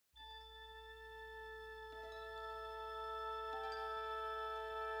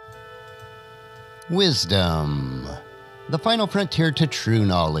Wisdom, the final frontier to true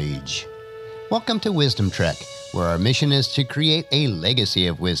knowledge. Welcome to Wisdom Trek, where our mission is to create a legacy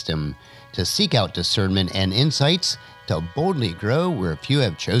of wisdom, to seek out discernment and insights, to boldly grow where few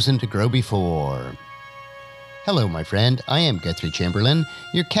have chosen to grow before. Hello, my friend. I am Guthrie Chamberlain,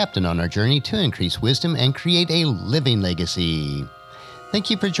 your captain on our journey to increase wisdom and create a living legacy. Thank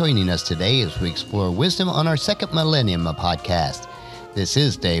you for joining us today as we explore wisdom on our second millennium of podcast. This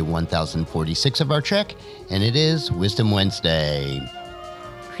is day 1046 of our trek, and it is Wisdom Wednesday.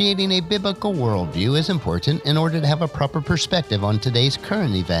 Creating a biblical worldview is important in order to have a proper perspective on today's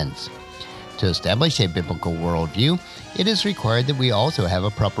current events. To establish a biblical worldview, it is required that we also have a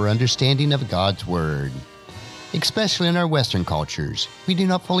proper understanding of God's Word. Especially in our Western cultures, we do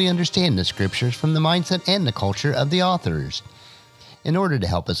not fully understand the Scriptures from the mindset and the culture of the authors. In order to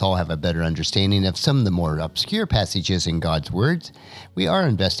help us all have a better understanding of some of the more obscure passages in God's words, we are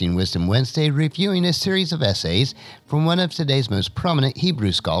investing Wisdom Wednesday reviewing a series of essays from one of today's most prominent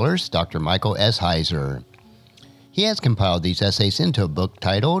Hebrew scholars, Dr. Michael S. Heiser. He has compiled these essays into a book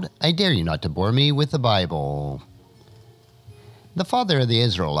titled, I Dare You Not to Bore Me with the Bible. The father of the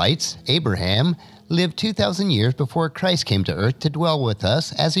Israelites, Abraham, lived 2,000 years before Christ came to earth to dwell with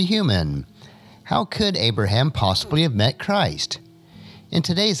us as a human. How could Abraham possibly have met Christ? In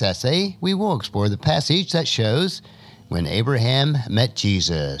today's essay, we will explore the passage that shows when Abraham met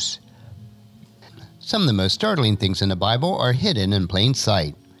Jesus. Some of the most startling things in the Bible are hidden in plain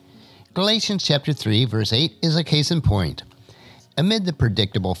sight. Galatians chapter 3, verse 8 is a case in point. Amid the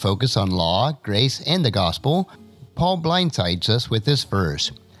predictable focus on law, grace, and the gospel, Paul blindsides us with this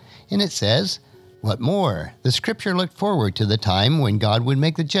verse. And it says, "What more? The Scripture looked forward to the time when God would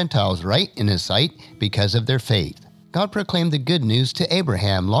make the Gentiles right in His sight because of their faith." God proclaimed the good news to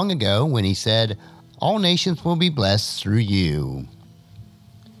Abraham long ago when He said, "All nations will be blessed through you."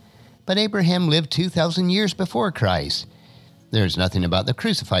 But Abraham lived 2,000 years before Christ. There's nothing about the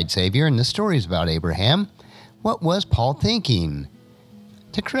crucified Savior in the stories about Abraham. What was Paul thinking?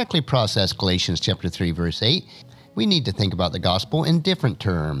 To correctly process Galatians chapter 3, verse 8, we need to think about the gospel in different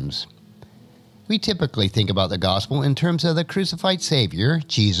terms. We typically think about the gospel in terms of the crucified Savior,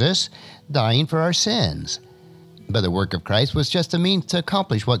 Jesus, dying for our sins. But the work of Christ was just a means to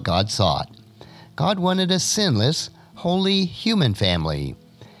accomplish what God sought. God wanted a sinless, holy human family.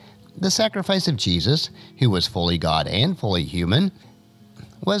 The sacrifice of Jesus, who was fully God and fully human,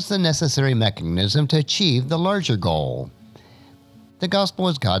 was the necessary mechanism to achieve the larger goal. The gospel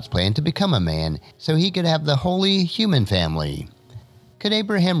was God's plan to become a man so He could have the holy human family. Could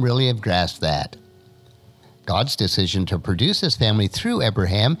Abraham really have grasped that? God's decision to produce His family through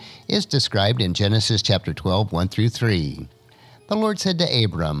Abraham is described in Genesis chapter 12, 1 through 3. The Lord said to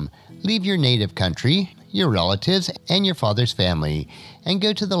Abram, "Leave your native country, your relatives, and your father's family, and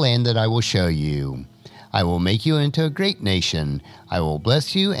go to the land that I will show you. I will make you into a great nation. I will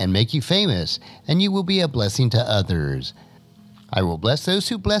bless you and make you famous, and you will be a blessing to others. I will bless those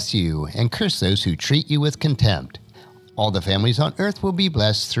who bless you, and curse those who treat you with contempt. All the families on earth will be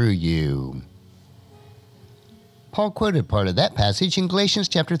blessed through you." Paul quoted part of that passage in Galatians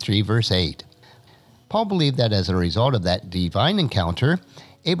chapter 3, verse 8. Paul believed that as a result of that divine encounter,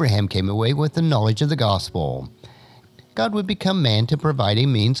 Abraham came away with the knowledge of the gospel. God would become man to provide a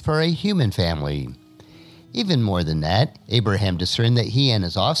means for a human family. Even more than that, Abraham discerned that he and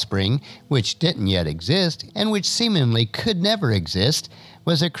his offspring, which didn't yet exist, and which seemingly could never exist,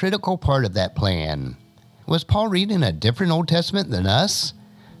 was a critical part of that plan. Was Paul reading a different Old Testament than us?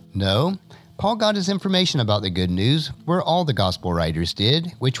 No. Paul got his information about the good news where all the gospel writers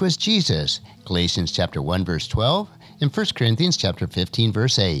did, which was Jesus, Galatians chapter 1, verse 12, and 1 Corinthians chapter 15,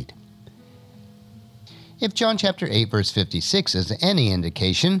 verse 8. If John chapter 8, verse 56 is any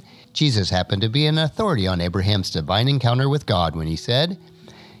indication, Jesus happened to be an authority on Abraham's divine encounter with God when He said,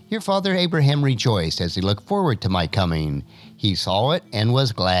 "Your father Abraham rejoiced as he looked forward to my coming. He saw it and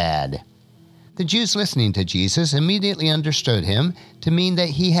was glad." The Jews listening to Jesus immediately understood Him to mean that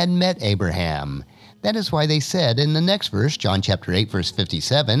He had met Abraham. That is why they said in the next verse, John chapter 8, verse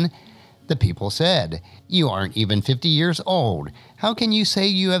 57, the people said, "You aren't even 50 years old. How can you say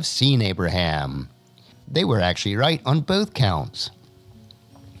you have seen Abraham?" They were actually right on both counts.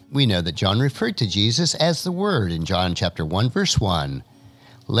 We know that John referred to Jesus as the Word in John chapter 1, verse 1.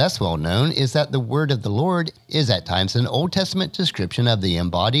 Less well known is that the word of the Lord is at times an Old Testament description of the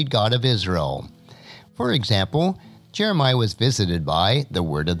embodied God of Israel. For example, Jeremiah was visited by the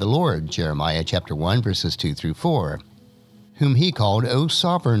word of the Lord, Jeremiah chapter 1, verses 2 through 4, whom He called, O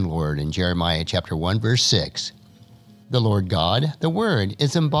Sovereign Lord, in Jeremiah chapter 1, verse 6. The Lord God, the Word,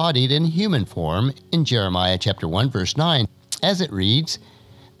 is embodied in human form in Jeremiah chapter 1, verse 9, as it reads,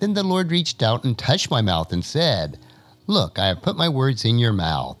 Then the Lord reached out and touched my mouth and said, "Look, I have put my words in your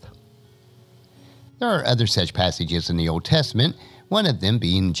mouth." There are other such passages in the Old Testament, one of them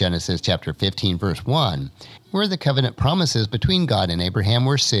being Genesis chapter 15, verse 1, where the covenant promises between God and Abraham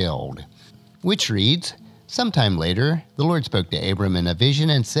were sealed, which reads, "Sometime later, the Lord spoke to Abram in a vision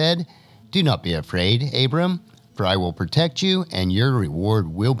and said, 'Do not be afraid, Abram, for I will protect you, and your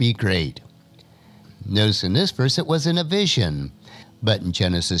reward will be great.'" Notice in this verse it was in a vision, but in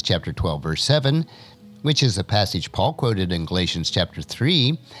Genesis chapter 12, verse 7, which is a passage Paul quoted in Galatians chapter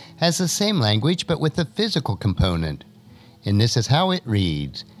 3, has the same language but with a physical component. And this is how it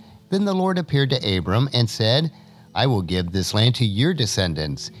reads, "Then the Lord appeared to Abram and said, 'I will give this land to your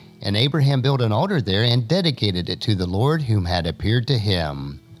descendants.' And Abraham built an altar there and dedicated it to the Lord whom had appeared to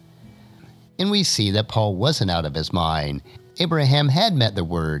him." And we see that Paul wasn't out of his mind. Abraham had met the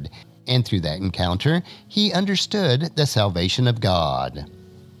Word, and through that encounter, he understood the salvation of God.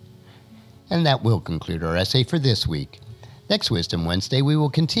 And that will conclude our essay for this week. Next Wisdom Wednesday, we will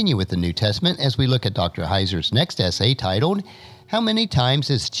continue with the New Testament as we look at Dr. Heiser's next essay titled, "How Many Times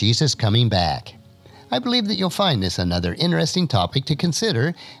is Jesus Coming Back?" I believe that you'll find this another interesting topic to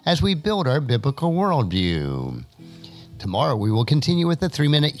consider as we build our biblical worldview. Tomorrow we will continue with a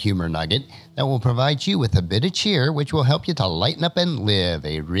 3-minute humor nugget that will provide you with a bit of cheer which will help you to lighten up and live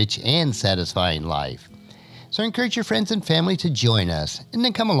a rich and satisfying life. So encourage your friends and family to join us and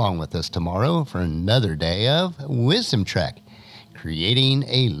then come along with us tomorrow for another day of Wisdom Trek, creating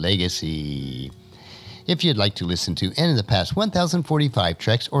a legacy. If you'd like to listen to any of the past 1045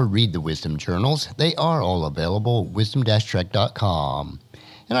 treks or read the Wisdom Journals, they are all available at wisdom-trek.com.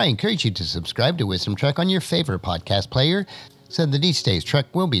 And I encourage you to subscribe to Wisdom Trek on your favorite podcast player so that each day's trek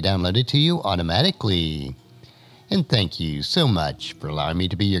will be downloaded to you automatically. And thank you so much for allowing me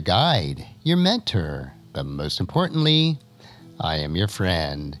to be your guide, your mentor, but most importantly, I am your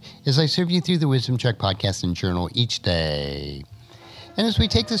friend as I serve you through the Wisdom Trek podcast and journal each day. And as we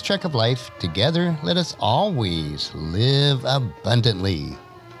take this trek of life together, let us always live abundantly,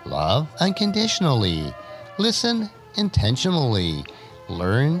 love unconditionally, listen intentionally,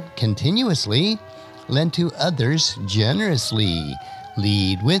 learn continuously, lend to others generously,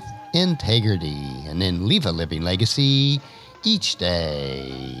 lead with integrity, and then leave a living legacy each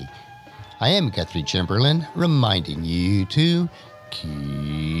day. I am Guthrie Chamberlain, reminding you to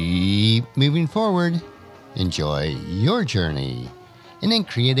keep moving forward, enjoy your journey, and then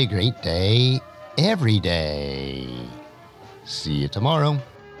create a great day every day. See you tomorrow.